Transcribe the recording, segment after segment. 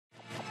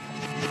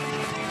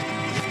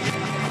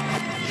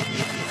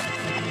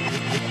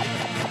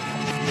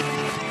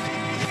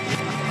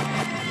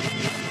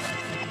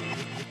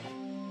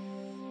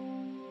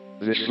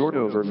This short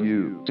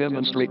overview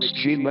demonstrates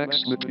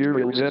gmax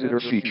materials editor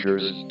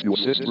features to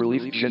assist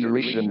relief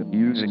generation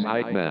using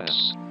height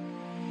maps.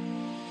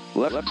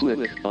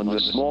 Left-click on the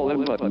small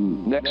M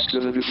button next to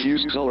the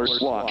diffuse color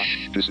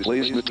swatch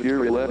displays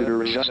material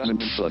editor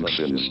adjustment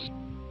functions.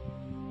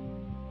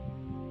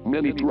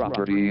 Many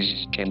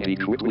properties can be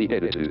quickly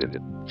edited.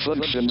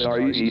 Functions are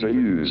easy to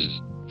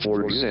use.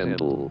 For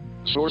example,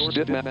 source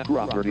bitmap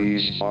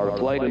properties are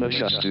applied and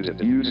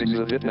adjusted using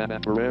the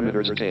bitmap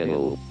parameters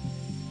panel.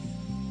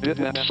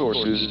 Bitmap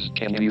sources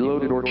can be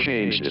loaded or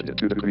changed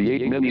to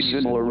create many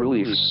similar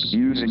reliefs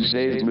using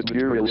saved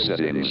material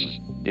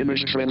settings.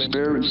 Image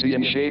transparency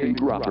and shading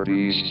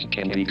properties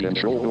can be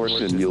controlled or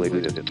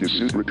simulated to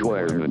suit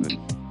requirement.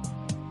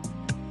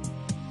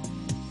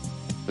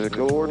 The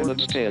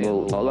coordinates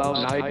panel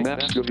allows height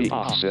maps to be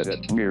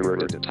offset,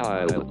 mirrored,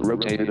 tiled,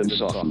 rotated, and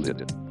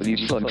softened.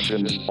 These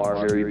functions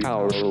are very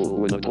powerful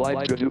when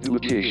applied to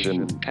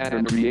duplication,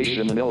 pattern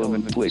creation, and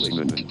element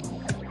placement.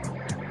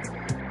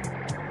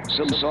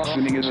 Some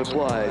softening is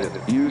applied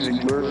using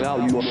blur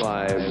value of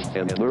 5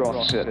 and blur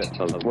offset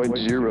of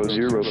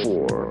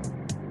 0.004.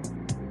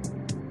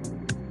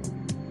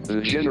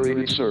 The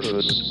generated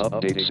surface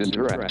updates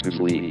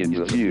interactively in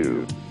the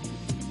view.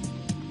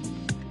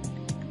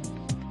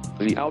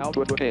 The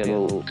output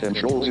panel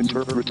controls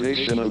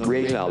interpretation of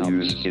gray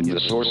values in the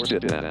source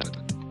bitmap.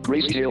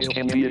 Grayscales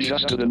can be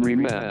adjusted and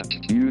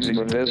remapped using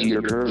a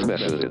Bezier curve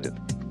method.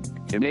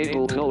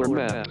 Enable color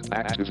map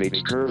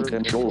activates curve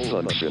control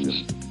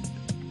functions.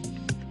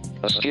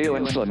 A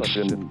scaling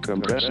function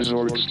compresses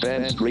or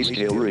expands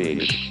grayscale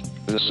range.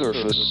 The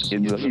surface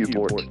in the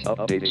viewport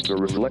updates to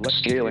reflect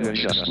scaling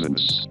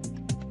adjustments.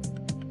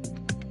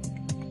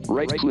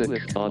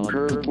 Right-click on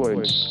curve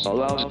points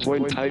allows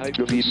point type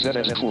to be set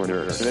as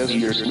corner,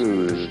 Bezier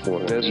smooth, or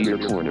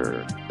Bezier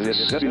corner.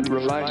 This setting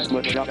provides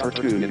much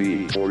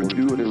opportunity for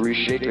intuitive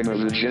reshaping of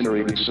the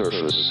generated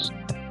surface.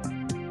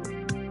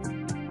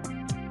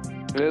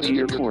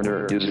 Bezier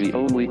corner is the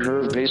only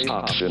curve-based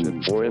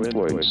option for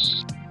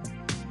endpoints.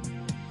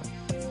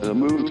 The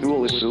Move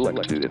tool is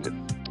selected.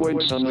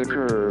 Points on the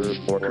curve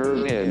or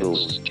curve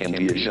handles can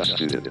be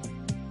adjusted.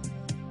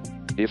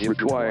 If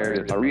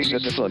required, a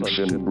reset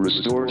function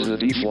restores the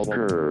default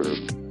curve.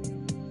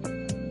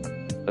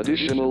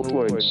 Additional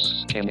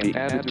points can be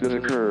added to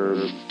the curve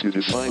to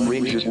define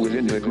ranges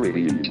within the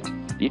gradient.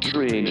 Each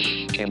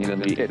range can then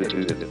be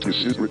edited to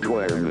suit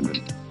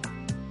requirement.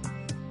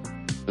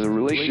 The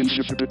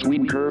relationship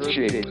between curve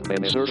shape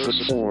and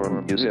surface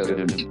form is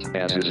evident,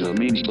 as is the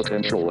means to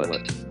control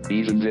it.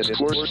 Even this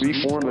coarse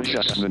freeform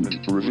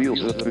adjustment reveals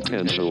the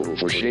potential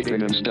for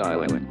shaping and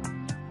styling.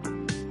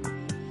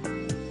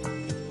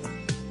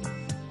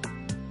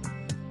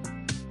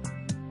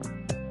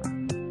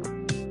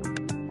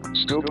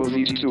 Scope of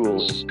these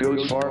tools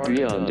goes far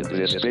beyond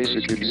this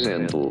basic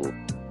example.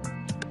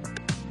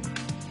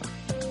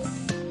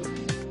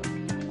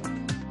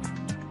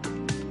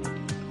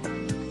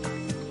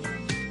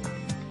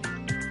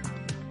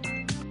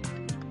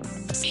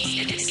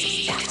 Speed